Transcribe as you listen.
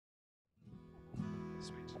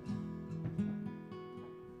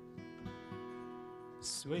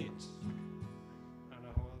Sweet. I don't know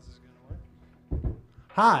how else this is going to work.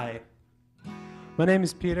 Hi, my name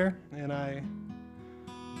is Peter, and I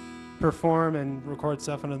perform and record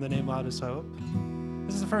stuff under the name Loudest Hope.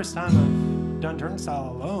 This is the first time I've done Turnstyle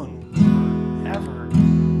alone, ever.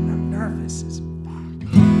 I'm nervous as fuck.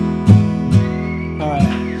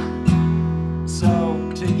 Alright,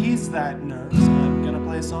 so to ease that nerves, I'm going to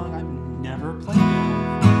play a song I've never played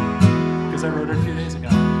before, because I wrote it a few days ago.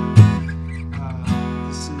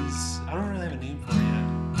 I don't really have a name for it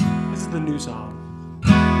yet. This is the new song.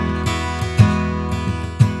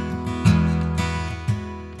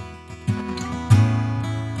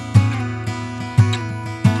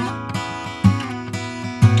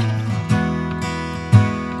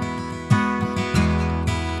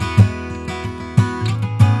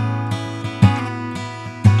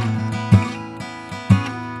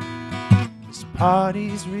 This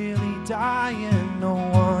party's really dying, no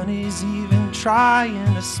one is even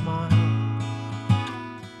trying to smile.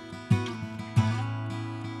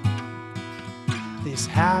 This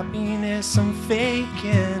happiness I'm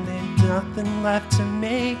faking, ain't nothing left to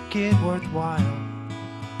make it worthwhile.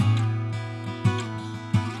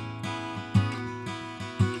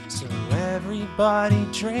 So everybody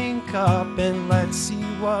drink up and let's see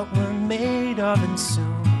what we're made of, and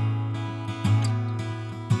soon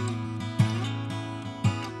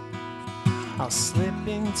I'll slip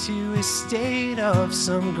into a state of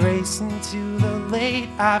some grace into the late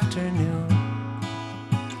afternoon.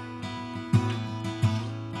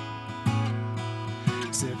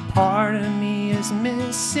 So part of me is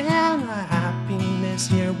missing a happiness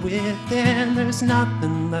here within. There's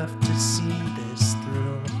nothing left to see this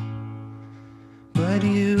through but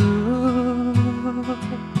you,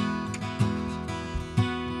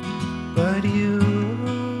 but you.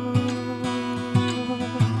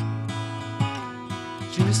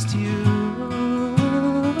 Just you,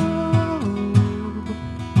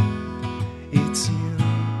 it's you.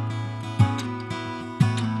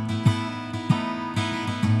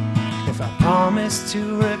 If I promise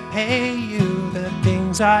to repay you the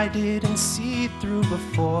things I didn't see through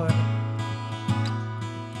before,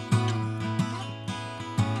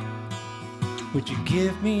 would you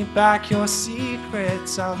give me back your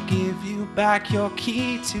secrets? I'll give you back your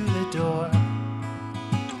key to the door.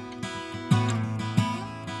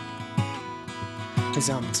 'Cause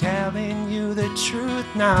I'm telling you the truth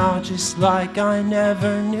now, just like I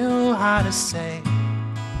never knew how to say.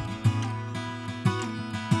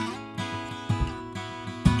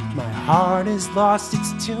 My heart has lost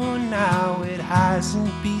its tune now, it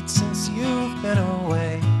hasn't beat since you've been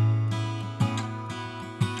away.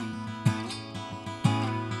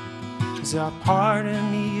 'Cause a part of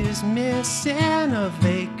me is missing, a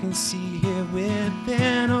vacancy here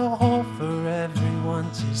within, a hole for everyone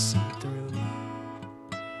to see through.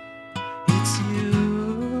 It's you,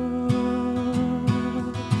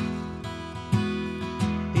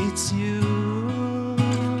 it's you,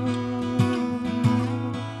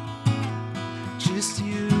 just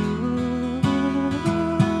you,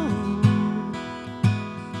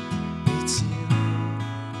 it's you.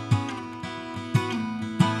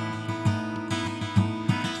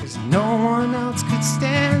 'Cause no one else could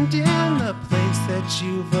stand in the place that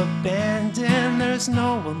you've abandoned. There's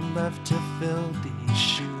no one left to fill these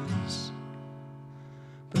shoes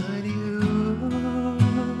but you,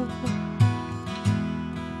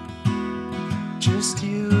 just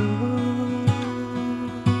you,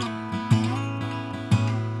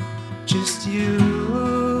 just you,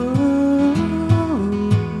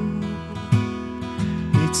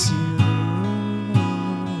 it's you.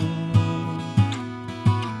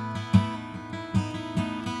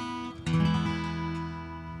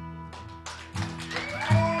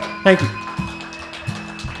 Thank you.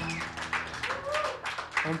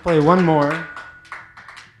 I'll play one more.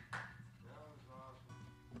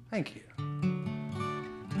 Thank you.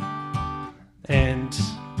 And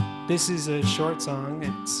this is a short song.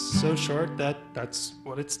 It's so short that that's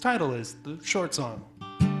what its title is, the short song.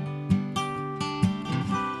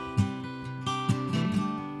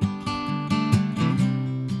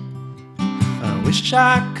 I wish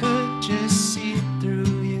I could just see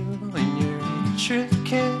through you in your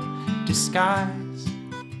intricate disguise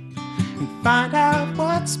and find out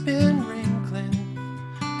what's been wrinkling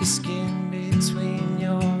the skin between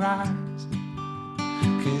your eyes.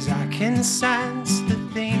 'Cause I can sense the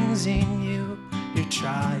things in you you're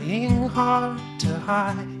trying hard to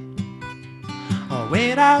hide. I'll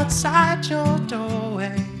wait outside your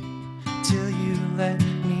doorway till you let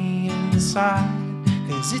me inside.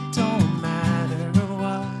 'Cause it don't matter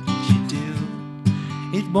what you do,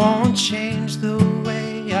 it won't change the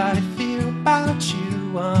way I feel about you.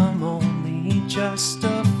 I'm only just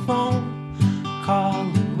a phone call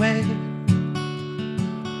away.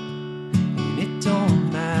 And it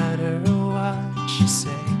don't matter what you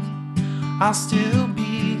say, I'll still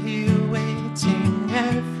be here waiting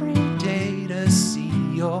every day to see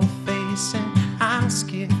your face and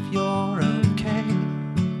ask if you're okay.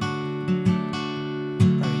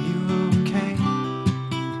 Are you okay?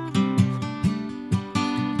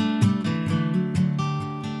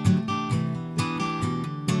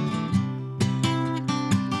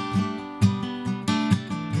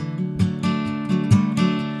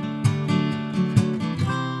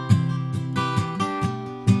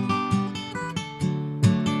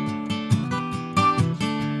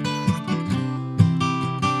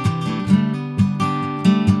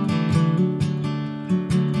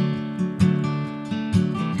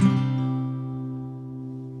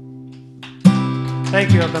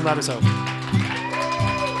 Thank you, I've been loud as hope.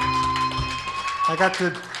 I got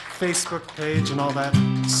the Facebook page and all that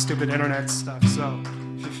stupid internet stuff, so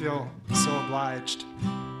if you feel so obliged.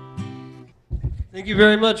 Thank you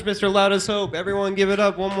very much, Mr. Loud as Hope. Everyone give it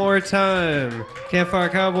up one more time. Campfire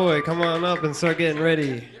Cowboy, come on up and start getting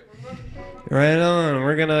ready. Right on.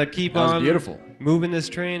 We're going to keep on beautiful. moving this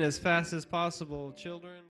train as fast as possible. Children.